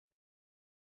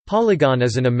Polygon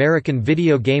is an American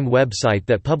video game website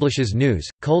that publishes news,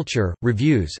 culture,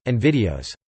 reviews, and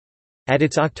videos. At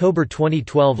its October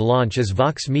 2012 launch as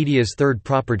Vox Media's third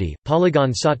property,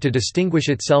 Polygon sought to distinguish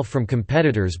itself from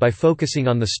competitors by focusing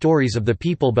on the stories of the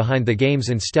people behind the games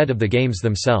instead of the games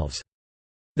themselves.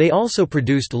 They also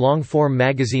produced long-form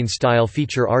magazine-style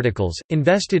feature articles,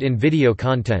 invested in video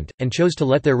content, and chose to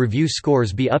let their review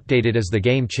scores be updated as the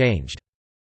game changed.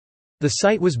 The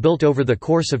site was built over the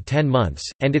course of 10 months,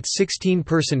 and its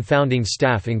 16-person founding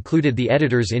staff included the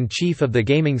editors-in-chief of the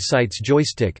gaming sites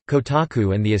Joystick,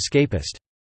 Kotaku and The Escapist.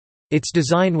 Its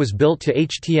design was built to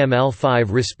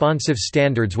HTML5 responsive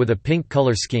standards with a pink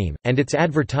color scheme, and its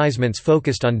advertisements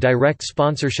focused on direct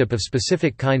sponsorship of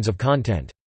specific kinds of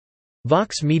content.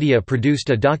 Vox Media produced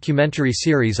a documentary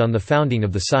series on the founding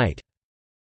of the site.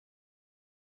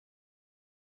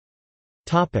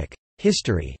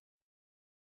 History.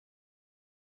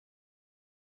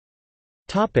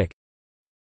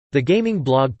 The gaming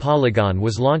blog Polygon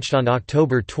was launched on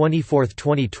October 24,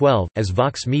 2012, as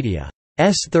Vox Media's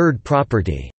third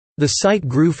property. The site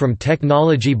grew from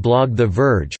technology blog The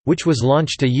Verge, which was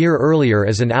launched a year earlier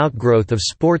as an outgrowth of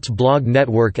sports blog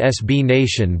network SB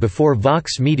Nation before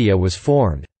Vox Media was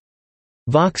formed.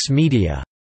 Vox Media's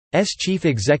chief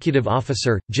executive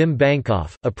officer, Jim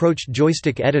Bankoff, approached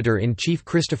Joystick editor-in-chief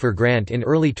Christopher Grant in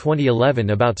early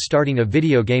 2011 about starting a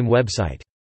video game website.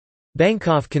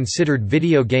 Bankoff considered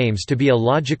video games to be a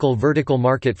logical vertical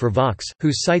market for Vox,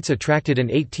 whose sites attracted an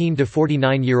 18 to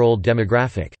 49-year-old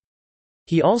demographic.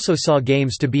 He also saw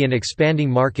games to be an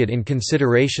expanding market in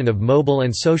consideration of mobile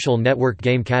and social network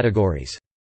game categories.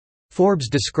 Forbes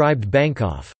described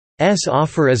Bankoff's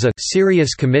offer as a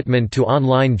serious commitment to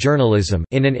online journalism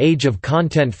in an age of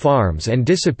content farms and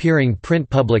disappearing print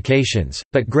publications,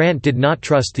 but Grant did not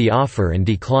trust the offer and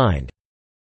declined.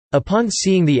 Upon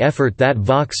seeing the effort that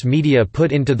Vox Media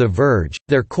put into The Verge,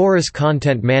 their Chorus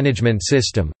content management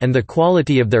system, and the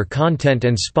quality of their content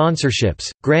and sponsorships,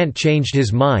 Grant changed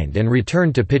his mind and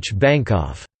returned to pitch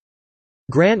Bankoff.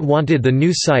 Grant wanted the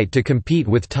new site to compete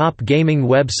with top gaming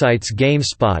websites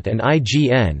GameSpot and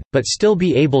IGN, but still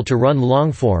be able to run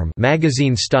long-form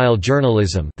magazine-style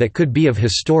journalism that could be of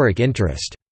historic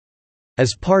interest.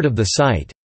 As part of the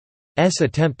site's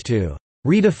attempt to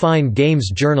redefine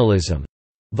games journalism,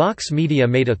 Vox Media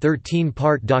made a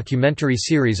 13-part documentary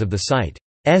series of the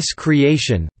site's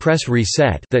creation, Press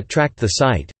Reset, that tracked the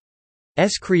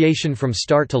site's creation from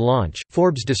start to launch.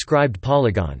 Forbes described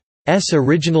Polygon's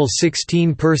original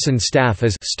 16-person staff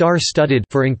as star-studded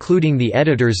for including the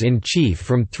editors-in-chief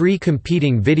from 3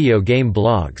 competing video game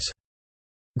blogs.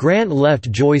 Grant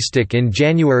left Joystick in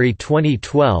January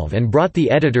 2012 and brought the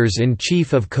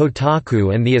editors-in-chief of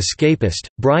Kotaku and The Escapist,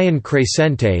 Brian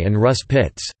Crescente and Russ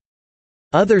Pitts.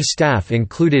 Other staff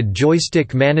included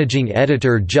Joystick managing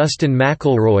editor Justin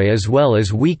McElroy as well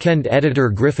as weekend editor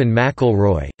Griffin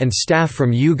McElroy, and staff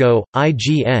from Yugo,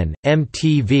 IGN,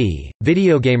 MTV,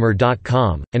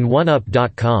 Videogamer.com, and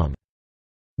OneUp.com.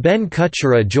 Ben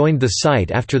Kuchera joined the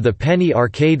site after the Penny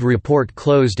Arcade report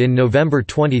closed in November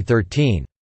 2013.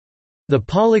 The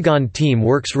Polygon team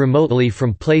works remotely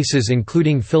from places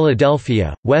including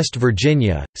Philadelphia, West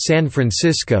Virginia, San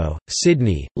Francisco,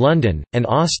 Sydney, London, and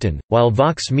Austin, while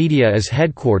Vox Media is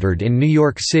headquartered in New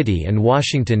York City and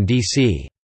Washington, D.C.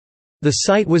 The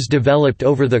site was developed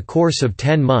over the course of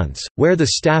 10 months, where the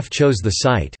staff chose the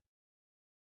site's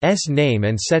name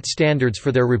and set standards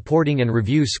for their reporting and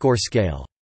review score scale.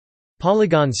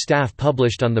 Polygon staff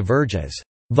published on The Verge as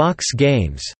Vox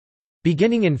Games,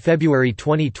 beginning in February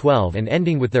 2012 and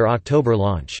ending with their October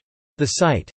launch. The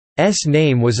site's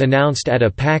name was announced at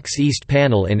a PAX East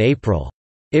panel in April.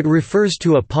 It refers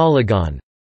to a polygon,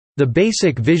 the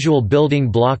basic visual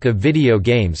building block of video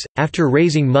games. After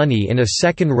raising money in a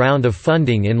second round of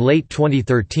funding in late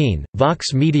 2013,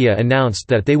 Vox Media announced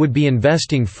that they would be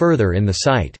investing further in the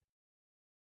site's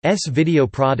video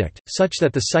product, such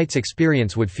that the site's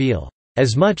experience would feel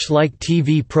as much like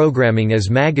TV programming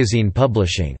as magazine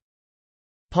publishing.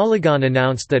 Polygon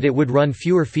announced that it would run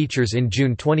fewer features in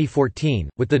June 2014,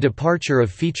 with the departure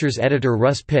of features editor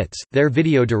Russ Pitts, their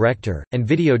video director, and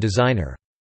video designer.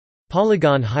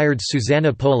 Polygon hired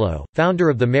Susanna Polo, founder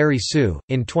of the Mary Sue,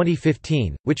 in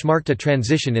 2015, which marked a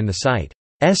transition in the site's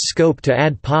scope to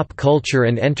add pop culture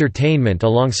and entertainment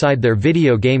alongside their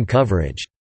video game coverage.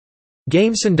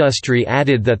 GamesIndustry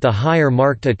added that the hire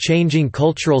marked a changing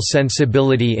cultural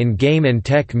sensibility in game and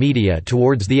tech media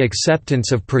towards the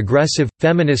acceptance of progressive,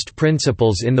 feminist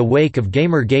principles in the wake of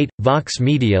Gamergate. Vox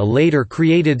Media later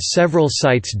created several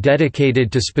sites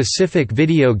dedicated to specific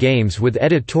video games with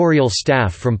editorial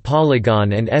staff from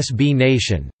Polygon and SB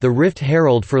Nation, the Rift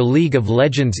Herald for League of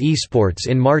Legends Esports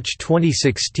in March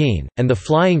 2016, and the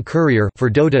Flying Courier for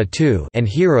Dota 2 and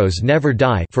Heroes Never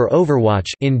Die for Overwatch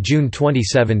in June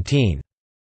 2017.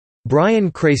 Brian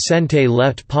Crescente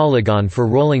left Polygon for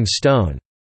Rolling Stone's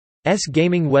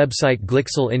gaming website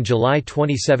Glixel in July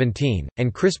 2017,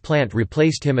 and Chris Plant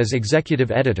replaced him as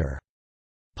executive editor.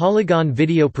 Polygon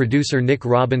video producer Nick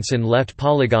Robinson left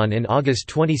Polygon in August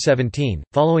 2017,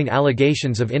 following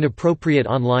allegations of inappropriate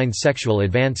online sexual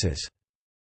advances.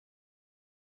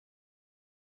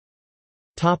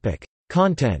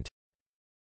 Content.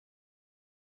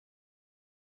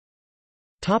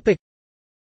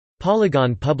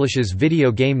 Polygon publishes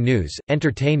video game news,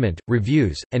 entertainment,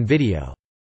 reviews, and video.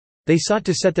 They sought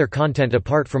to set their content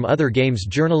apart from other games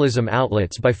journalism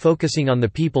outlets by focusing on the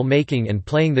people making and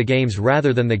playing the games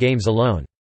rather than the games alone.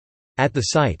 At the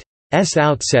site's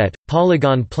outset,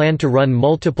 Polygon planned to run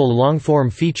multiple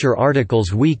long-form feature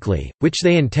articles weekly, which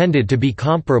they intended to be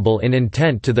comparable in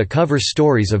intent to the cover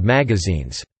stories of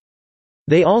magazines.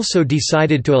 They also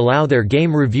decided to allow their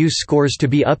game review scores to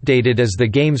be updated as the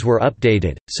games were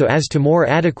updated, so as to more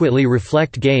adequately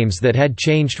reflect games that had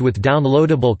changed with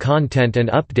downloadable content and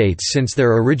updates since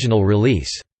their original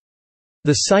release.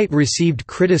 The site received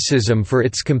criticism for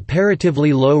its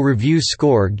comparatively low review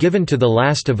score given to The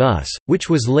Last of Us, which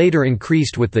was later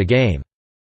increased with the game's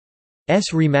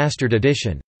remastered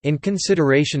edition. In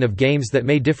consideration of games that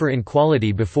may differ in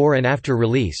quality before and after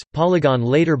release, Polygon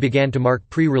later began to mark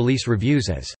pre-release reviews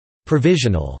as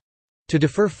provisional to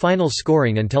defer final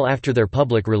scoring until after their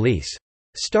public release.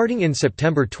 Starting in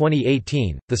September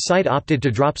 2018, the site opted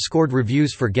to drop scored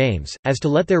reviews for games, as to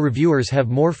let their reviewers have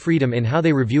more freedom in how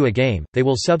they review a game. They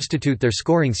will substitute their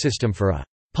scoring system for a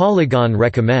Polygon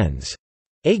recommends,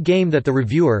 a game that the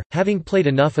reviewer, having played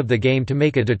enough of the game to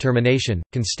make a determination,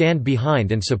 can stand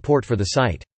behind and support for the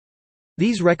site.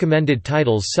 These recommended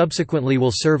titles subsequently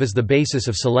will serve as the basis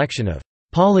of selection of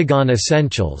Polygon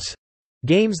Essentials,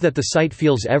 games that the site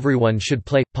feels everyone should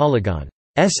play. Polygon's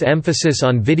emphasis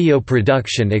on video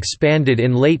production expanded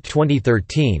in late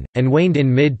 2013, and waned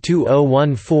in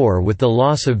mid-2014 with the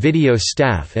loss of video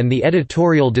staff and the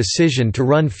editorial decision to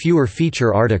run fewer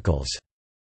feature articles.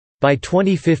 By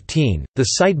 2015, the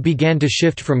site began to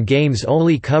shift from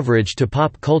games-only coverage to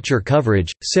pop culture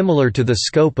coverage, similar to the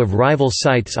scope of rival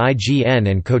sites IGN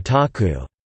and Kotaku.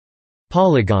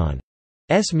 Polygon's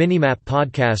Minimap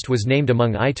podcast was named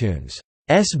among iTunes'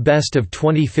 Best of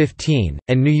 2015,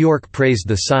 and New York praised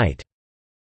the site's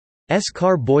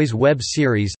Car Boys web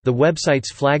series, the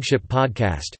website's flagship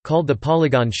podcast, called The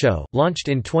Polygon Show, launched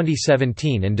in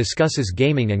 2017 and discusses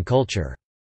gaming and culture.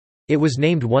 It was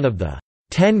named one of the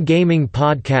 10 gaming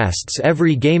podcasts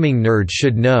every gaming nerd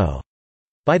should know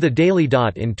by The Daily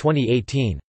Dot in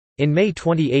 2018. In May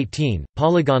 2018,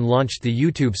 Polygon launched the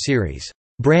YouTube series,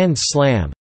 Brand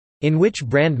Slam, in which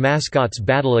brand mascots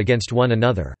battle against one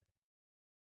another.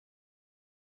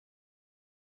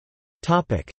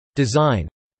 Design.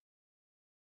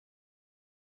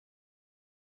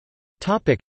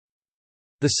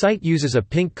 The site uses a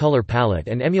pink color palette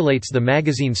and emulates the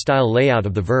magazine-style layout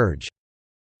of The Verge.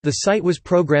 The site was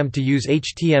programmed to use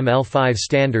HTML5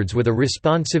 standards with a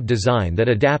responsive design that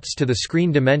adapts to the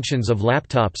screen dimensions of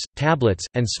laptops, tablets,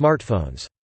 and smartphones.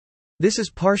 This is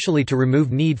partially to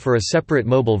remove need for a separate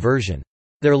mobile version.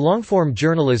 Their long-form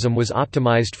journalism was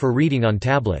optimized for reading on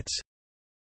tablets.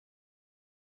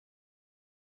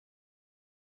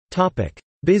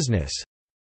 Business.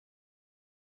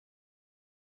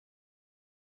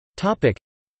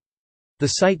 The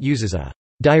site uses a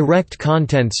direct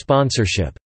content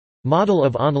sponsorship model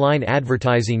of online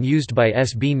advertising used by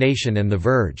SB Nation and The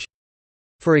Verge.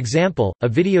 For example, a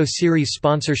video series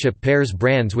sponsorship pairs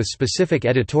brands with specific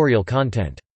editorial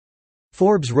content.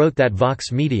 Forbes wrote that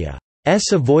Vox Media's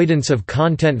avoidance of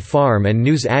content farm and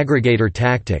news aggregator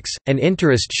tactics, and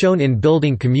interest shown in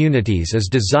building communities is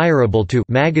desirable to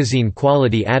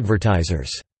magazine-quality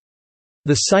advertisers.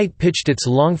 The site pitched its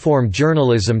long-form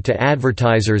journalism to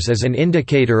advertisers as an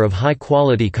indicator of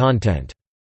high-quality content.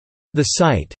 The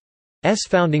site's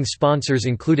founding sponsors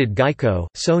included Geico,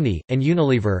 Sony, and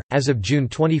Unilever. As of June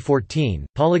 2014,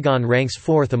 Polygon ranks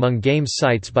 4th among games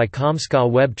sites by Comscore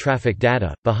web traffic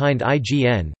data, behind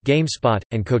IGN, GameSpot,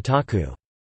 and Kotaku.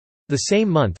 The same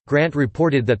month, Grant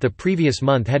reported that the previous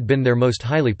month had been their most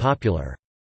highly popular.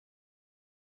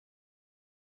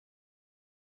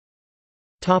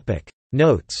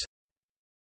 Notes.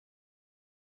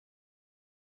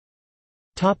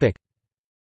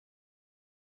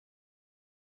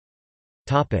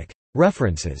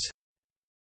 References.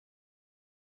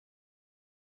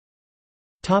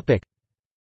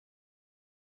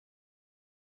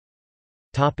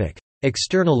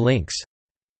 External links.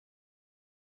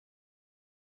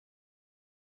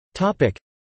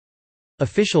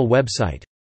 Official website